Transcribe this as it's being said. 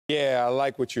Yeah, I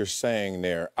like what you're saying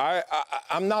there.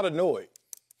 I'm not annoyed.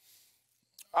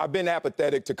 I've been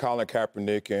apathetic to Colin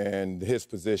Kaepernick and his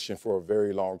position for a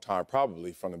very long time,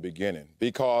 probably from the beginning,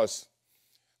 because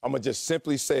I'm going to just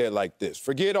simply say it like this.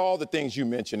 Forget all the things you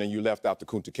mentioned and you left out the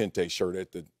Kunta Kinte shirt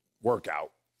at the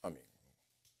workout. I mean,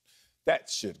 that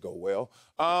should go well.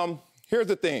 Here's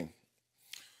the thing.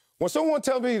 When someone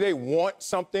tells me they want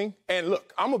something, and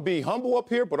look, I'm going to be humble up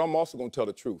here, but I'm also going to tell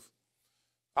the truth.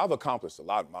 I've accomplished a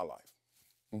lot in my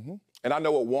life. And I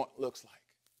know what want looks like.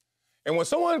 And when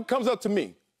someone comes up to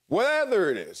me,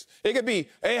 whatever it is, it could be,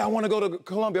 hey, I want to go to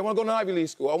Columbia, I want to go to Ivy League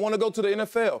school, I want to go to the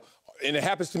NFL. And it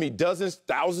happens to me dozens,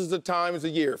 thousands of times a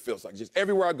year, it feels like, just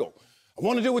everywhere I go. I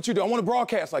want to do what you do. I want to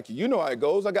broadcast like you. You know how it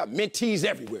goes. I got mentees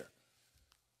everywhere.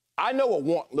 I know what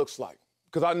want looks like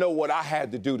because I know what I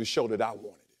had to do to show that I wanted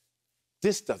it.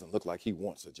 This doesn't look like he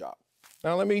wants a job.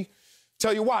 Now, let me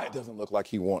tell you why it doesn't look like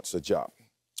he wants a job.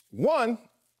 One,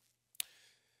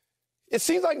 it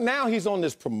seems like now he's on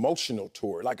this promotional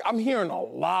tour. Like, I'm hearing a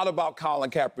lot about Colin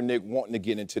Kaepernick wanting to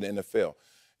get into the NFL.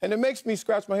 And it makes me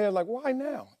scratch my head like, why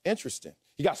now? Interesting.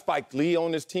 You got Spike Lee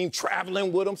on this team,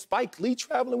 traveling with him. Spike Lee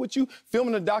traveling with you,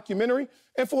 filming a documentary.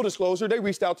 And full disclosure, they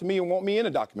reached out to me and want me in a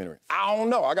documentary. I don't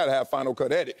know. I got to have Final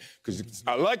Cut edit. Because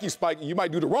I like you, Spike. You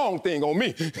might do the wrong thing on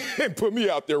me and put me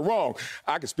out there wrong.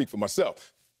 I can speak for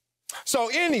myself. So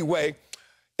anyway,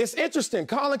 it's interesting.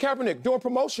 Colin Kaepernick doing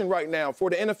promotion right now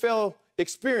for the NFL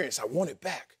experience. I want it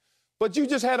back. But you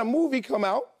just had a movie come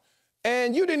out,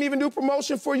 and you didn't even do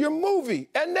promotion for your movie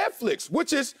at Netflix,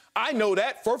 which is, I know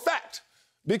that for a fact,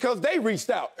 because they reached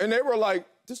out, and they were like,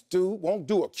 this dude won't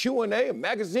do a Q&A, a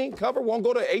magazine cover, won't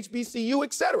go to HBCU,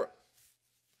 etc.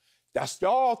 That's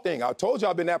y'all thing. I told you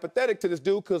I've been apathetic to this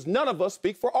dude because none of us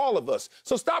speak for all of us.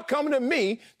 So stop coming to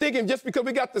me thinking just because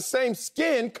we got the same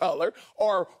skin color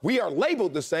or we are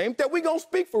labeled the same that we gonna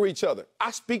speak for each other.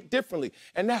 I speak differently.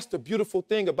 And that's the beautiful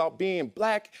thing about being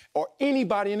black or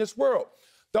anybody in this world.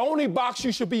 The only box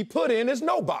you should be put in is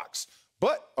no box.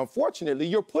 But unfortunately,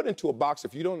 you're put into a box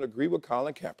if you don't agree with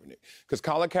Colin Kaepernick. Because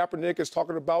Colin Kaepernick is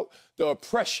talking about the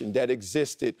oppression that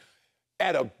existed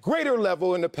at a greater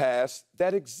level in the past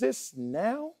that exists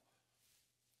now?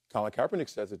 Colin Kaepernick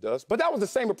says it does. But that was the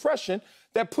same oppression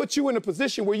that put you in a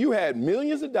position where you had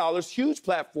millions of dollars, huge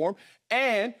platform,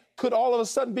 and could all of a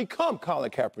sudden become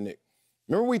Colin Kaepernick.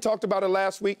 Remember we talked about it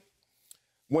last week?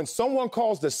 When someone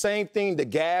calls the same thing the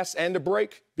gas and the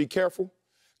brake, be careful.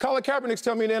 Colin Kaepernick's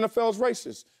telling me the NFL is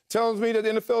racist, tells me that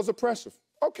the NFL is oppressive.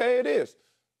 Okay, it is.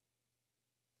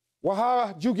 Well,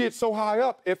 how'd you get so high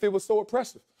up if it was so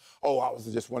oppressive? Oh, I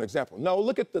was just one example. No,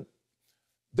 look at the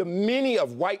many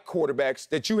of white quarterbacks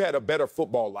that you had a better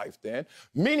football life than,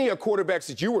 many of quarterbacks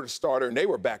that you were the starter and they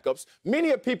were backups,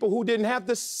 many of people who didn't have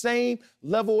the same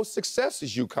level of success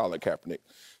as you, Colin Kaepernick.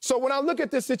 So when I look at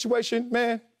this situation,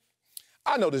 man,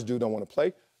 I know this dude don't want to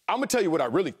play. I'm going to tell you what I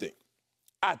really think.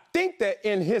 I think that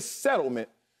in his settlement,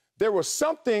 there was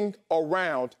something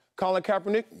around Colin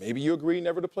Kaepernick. Maybe you agree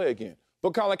never to play again.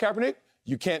 But Colin Kaepernick,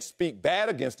 you can't speak bad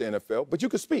against the NFL, but you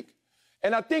can speak.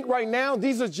 And I think right now,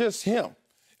 these are just him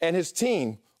and his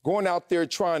team going out there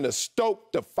trying to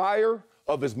stoke the fire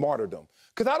of his martyrdom.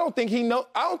 Because I don't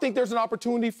think there's an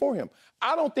opportunity for him.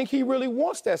 I don't think he really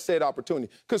wants that said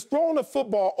opportunity. Because throwing the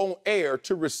football on air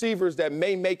to receivers that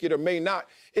may make it or may not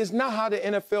is not how the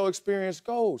NFL experience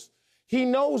goes. He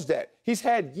knows that. He's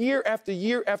had year after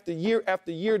year after year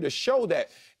after year to show that.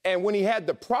 And when he had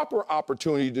the proper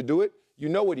opportunity to do it, you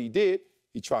know what he did?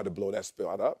 He tried to blow that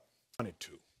spot up. Wanted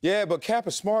to. Yeah, but Cap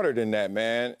is smarter than that,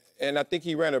 man. And I think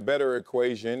he ran a better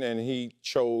equation, and he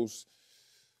chose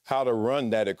how to run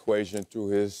that equation through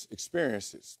his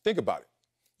experiences. Think about it.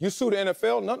 You sue the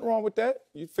NFL, nothing wrong with that.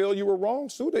 You feel you were wrong,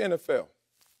 sue the NFL.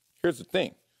 Here's the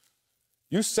thing.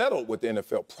 You settled with the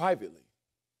NFL privately.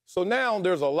 So now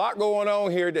there's a lot going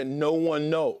on here that no one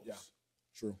knows. Yeah,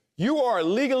 true. You are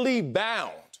legally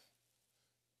bound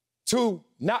to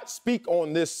not speak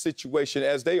on this situation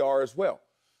as they are as well.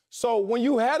 So when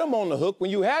you had them on the hook, when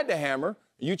you had the hammer,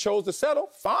 and you chose to settle,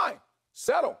 fine,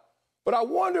 settle. But I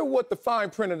wonder what the fine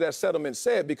print of that settlement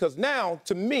said, because now,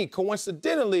 to me,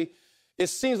 coincidentally, it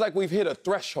seems like we've hit a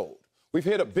threshold. We've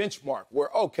hit a benchmark where,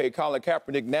 okay, Colin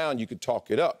Kaepernick, now you can talk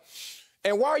it up.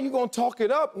 And why are you going to talk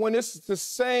it up when it's the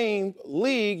same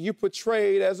league you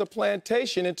portrayed as a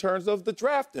plantation in terms of the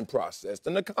drafting process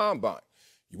and the combine?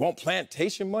 You want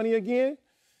plantation money again?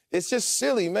 It's just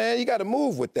silly, man. You got to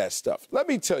move with that stuff. Let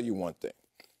me tell you one thing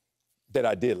that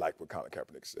I did like what Colin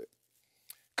Kaepernick said,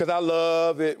 because I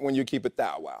love it when you keep it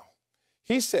thou wow.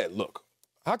 He said, look,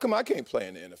 how come I can't play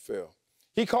in the NFL?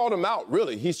 He called him out,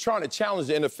 really. He's trying to challenge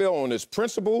the NFL on his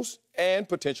principles and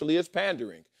potentially his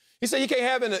pandering. He said you can't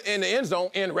have in the end zone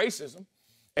end racism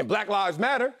and Black Lives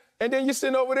Matter, and then you're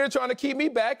sitting over there trying to keep me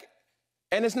back,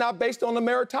 and it's not based on the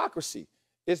meritocracy.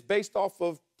 It's based off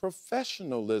of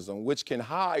professionalism, which can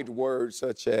hide words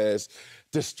such as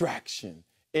distraction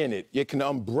in it. You can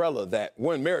umbrella that.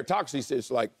 When meritocracy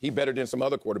says, like, he better than some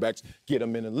other quarterbacks, get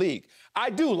him in the league. I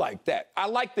do like that. I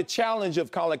like the challenge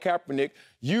of Colin Kaepernick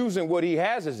using what he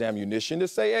has as ammunition to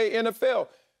say, hey, NFL,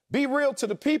 be real to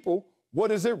the people.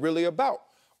 What is it really about?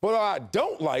 But what I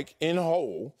don't like in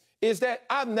whole is that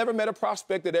I've never met a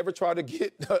prospect that ever tried to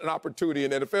get an opportunity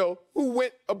in the NFL who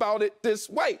went about it this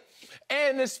way.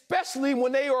 And especially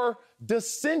when they are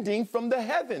descending from the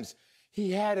heavens.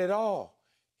 He had it all.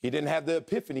 He didn't have the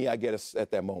epiphany, I guess,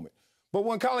 at that moment. But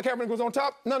when Colin Kaepernick was on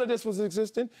top, none of this was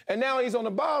existing. And now he's on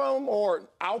the bottom, or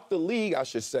out the league, I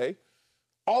should say.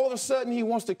 All of a sudden, he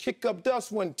wants to kick up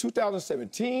dust when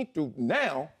 2017 through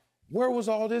now, where was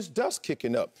all this dust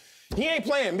kicking up? He ain't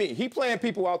playing me. He playing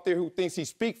people out there who thinks he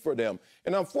speak for them.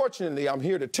 And unfortunately, I'm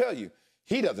here to tell you,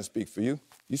 he doesn't speak for you.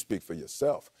 You speak for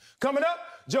yourself. Coming up,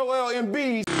 Joel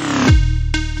Embiid.